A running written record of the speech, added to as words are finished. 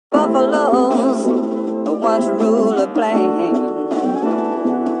buffaloes once rule a plain,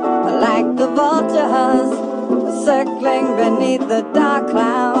 like the vultures circling beneath the dark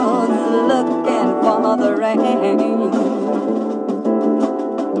clouds, looking for the rain,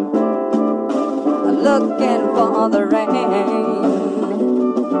 looking for the rain,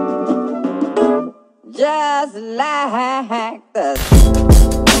 just like the.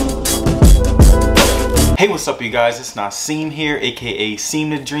 Hey, what's up you guys? It's Naseem here, aka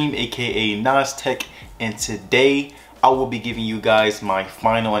Seem the Dream, aka Nas Tech, and today I will be giving you guys my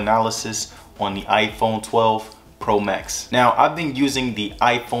final analysis on the iPhone 12 Pro Max. Now, I've been using the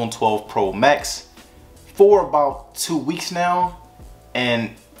iPhone 12 Pro Max for about 2 weeks now, and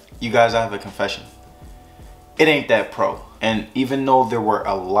you guys, I have a confession. It ain't that pro. And even though there were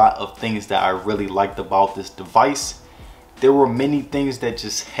a lot of things that I really liked about this device, there were many things that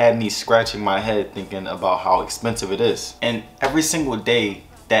just had me scratching my head thinking about how expensive it is. And every single day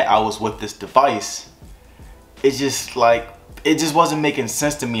that I was with this device, it just wasn't making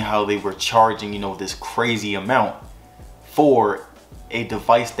sense to me how they were charging, you know, this crazy amount for a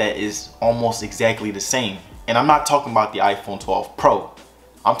device that is almost exactly the same. And I'm not talking about the iPhone 12 Pro.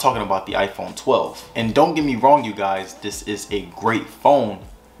 I'm talking about the iPhone 12. And don't get me wrong, you guys, this is a great phone,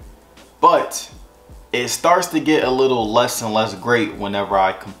 but it starts to get a little less and less great whenever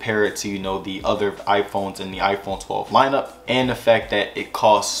I compare it to, you know, the other iPhones in the iPhone 12 lineup, and the fact that it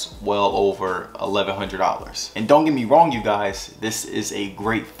costs well over $1,100. And don't get me wrong, you guys, this is a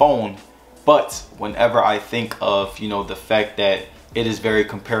great phone, but whenever I think of, you know, the fact that it is very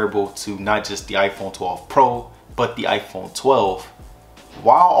comparable to not just the iPhone 12 Pro, but the iPhone 12,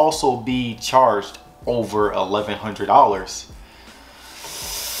 while also be charged over $1,100,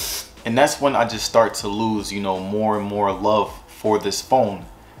 and that's when I just start to lose, you know, more and more love for this phone,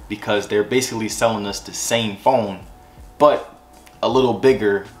 because they're basically selling us the same phone, but a little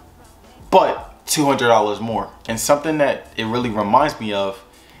bigger, but $200 more. And something that it really reminds me of,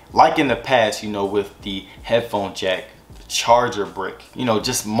 like in the past, you know, with the headphone jack, the charger brick, you know,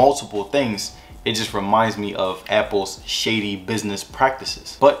 just multiple things, it just reminds me of Apple's shady business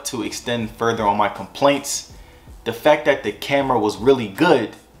practices. But to extend further on my complaints, the fact that the camera was really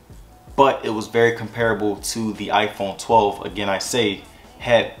good, but it was very comparable to the iPhone 12, again I say,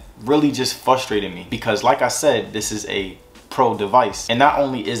 had really just frustrated me, because like I said, this is a pro device. And not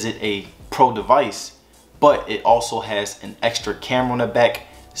only is it a pro device, but it also has an extra camera on the back,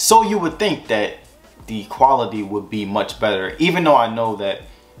 so you would think that the quality would be much better, even though I know that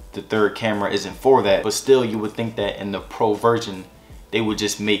the third camera isn't for that, but still you would think that in the pro version they would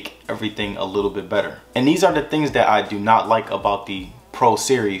just make everything a little bit better. And these are the things that I do not like about the Pro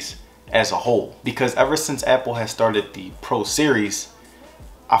series as a whole, because ever since Apple has started the Pro series,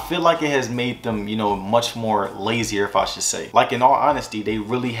 I feel like it has made them, you know, much more lazier, if I should say. Like, in all honesty, they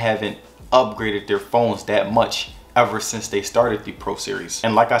really haven't upgraded their phones that much ever since they started the Pro series.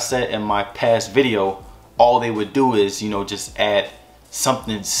 And like I said in my past video, all they would do is, you know, just add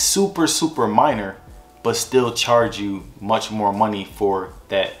something super minor, but still charge you much more money for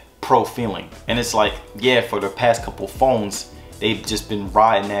that pro feeling. And it's like, yeah, for the past couple phones, they've just been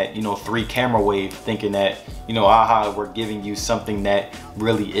riding that, you know, 3 camera wave, thinking that, you know, aha, we're giving you something that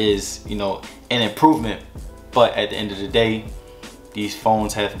really is, you know, an improvement. But at the end of the day, these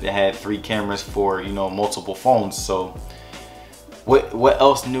phones have had 3 cameras for, you know, multiple phones. So what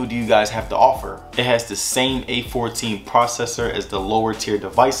else new do you guys have to offer? It has the same A14 processor as the lower tier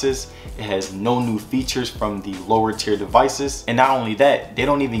devices. It has no new features from the lower tier devices. And not only that, they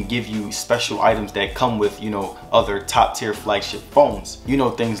don't even give you special items that come with, you know, other top tier flagship phones. You know,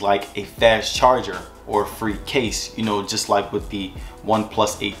 things like a fast charger or a free case, you know, just like with the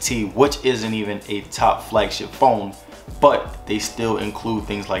OnePlus 8T, which isn't even a top flagship phone, but they still include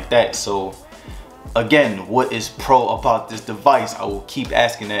things like that. So again, what is pro about this device? I will keep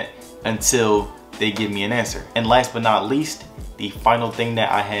asking that until they give me an answer. And last but not least, the final thing that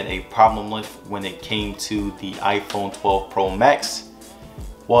I had a problem with when it came to the iPhone 12 Pro Max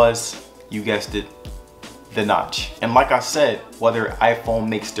was, you guessed it, the notch. And like I said, whether iPhone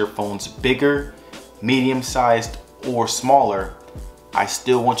makes their phones bigger, medium-sized, or smaller, I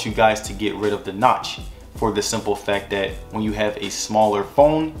still want you guys to get rid of the notch, for the simple fact that when you have a smaller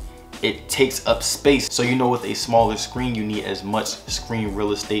phone, it takes up space. So, you know, with a smaller screen, you need as much screen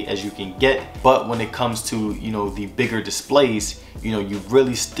real estate as you can get. But when it comes to, you know, the bigger displays, you know, you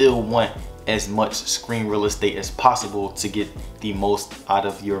really still want as much screen real estate as possible to get the most out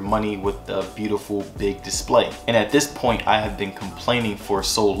of your money with a beautiful big display. And at this point, I have been complaining for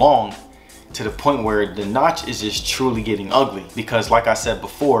so long, to the point where the notch is just truly getting ugly. Because like I said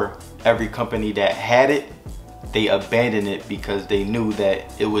before, every company that had it they abandoned it because they knew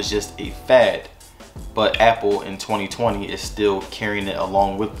that it was just a fad. But Apple in 2020 is still carrying it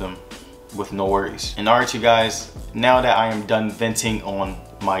along with them with no worries. And alright, you guys, now that I am done venting on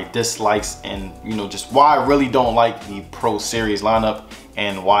my dislikes and just why I really don't like the Pro series lineup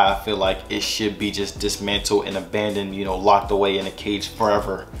and why I feel like it should be just dismantled and abandoned, locked away in a cage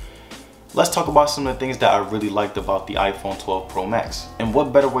forever, let's talk about some of the things that I really liked about the iPhone 12 Pro Max. And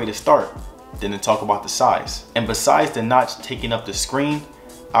what better way to start than to talk about the size? And besides the notch taking up the screen,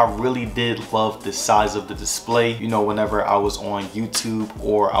 I really did love the size of the display. Whenever I was on YouTube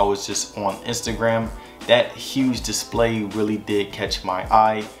or I was just on Instagram, that huge display really did catch my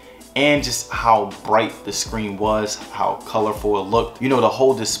eye. And just how bright the screen was, how colorful it looked. The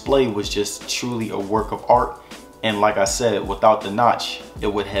whole display was just truly a work of art. And like I said, without the notch, it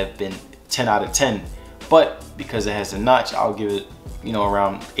would have been 10 out of 10. But because it has a notch, I'll give it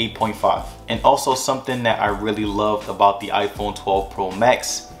around 8.5. And also something that I really loved about the iPhone 12 Pro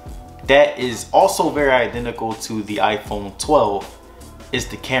Max that is also very identical to the iPhone 12 is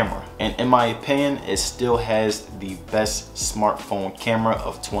the camera. And in my opinion, it still has the best smartphone camera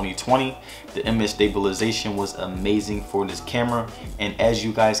of 2020. The image stabilization was amazing for this camera, and as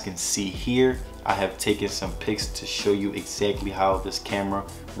you guys can see here, I have taken some pics to show you exactly how this camera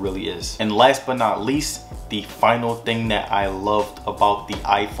really is. And last but not least, the final thing that I loved about the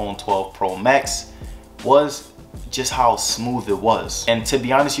iPhone 12 Pro Max was just how smooth it was. And to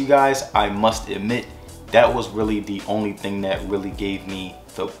be honest, you guys, I must admit that was really the only thing that really gave me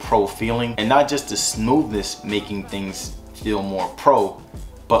the pro feeling. And not just the smoothness making things feel more pro,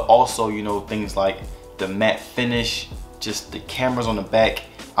 but also things like the matte finish, just the cameras on the back.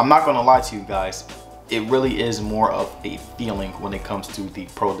 I'm not gonna lie to you guys, it really is more of a feeling when it comes to the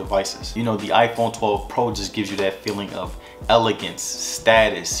Pro devices. The iPhone 12 Pro just gives you that feeling of elegance,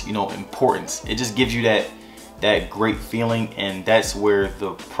 status, importance. It just gives you that great feeling, and that's where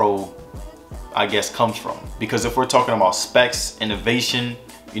the Pro, I guess, comes from. Because if we're talking about specs, innovation,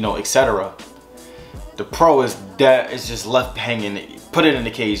 etc., the Pro is just left hanging. Put it in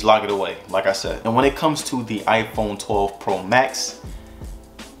the cage, lock it away, like I said. And when it comes to the iPhone 12 Pro Max,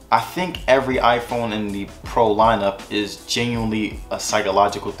 I think every iPhone in the Pro lineup is genuinely a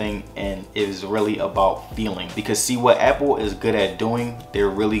psychological thing, and it is really about feeling. Because see, what Apple is good at doing, they're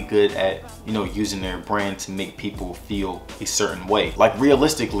really good at using their brand to make people feel a certain way. Like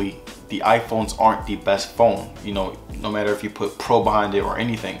realistically, the iPhones aren't the best phone, no matter if you put Pro behind it or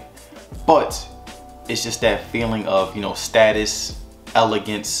anything, but it's just that feeling of status,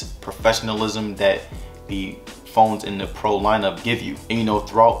 elegance, professionalism that the phones in the Pro lineup give you. And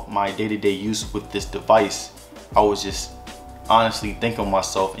throughout my day-to-day use with this device, I was just honestly thinking of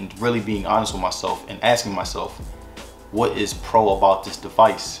myself and really being honest with myself and asking myself, what is pro about this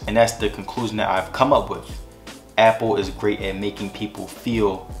device? And that's the conclusion that I've come up with. Apple is great at making people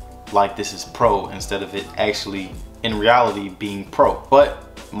feel like this is pro instead of it actually in reality being pro.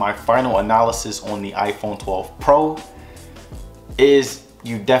 But my final analysis on the iPhone 12 Pro is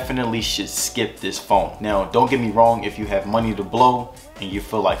you definitely should skip this phone. Now, don't get me wrong, if you have money to blow and you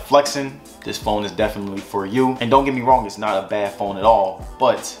feel like flexing, this phone is definitely for you. And don't get me wrong, it's not a bad phone at all,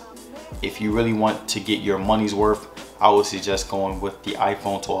 but if you really want to get your money's worth, I would suggest going with the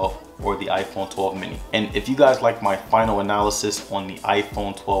iPhone 12 or the iPhone 12 mini. And if you guys like my final analysis on the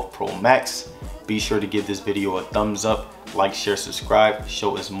iPhone 12 Pro Max, be sure to give this video a thumbs up, like, share, subscribe,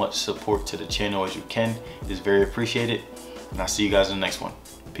 show as much support to the channel as you can. It's very appreciated. And I'll see you guys in the next one.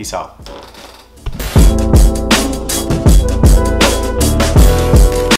 Peace out.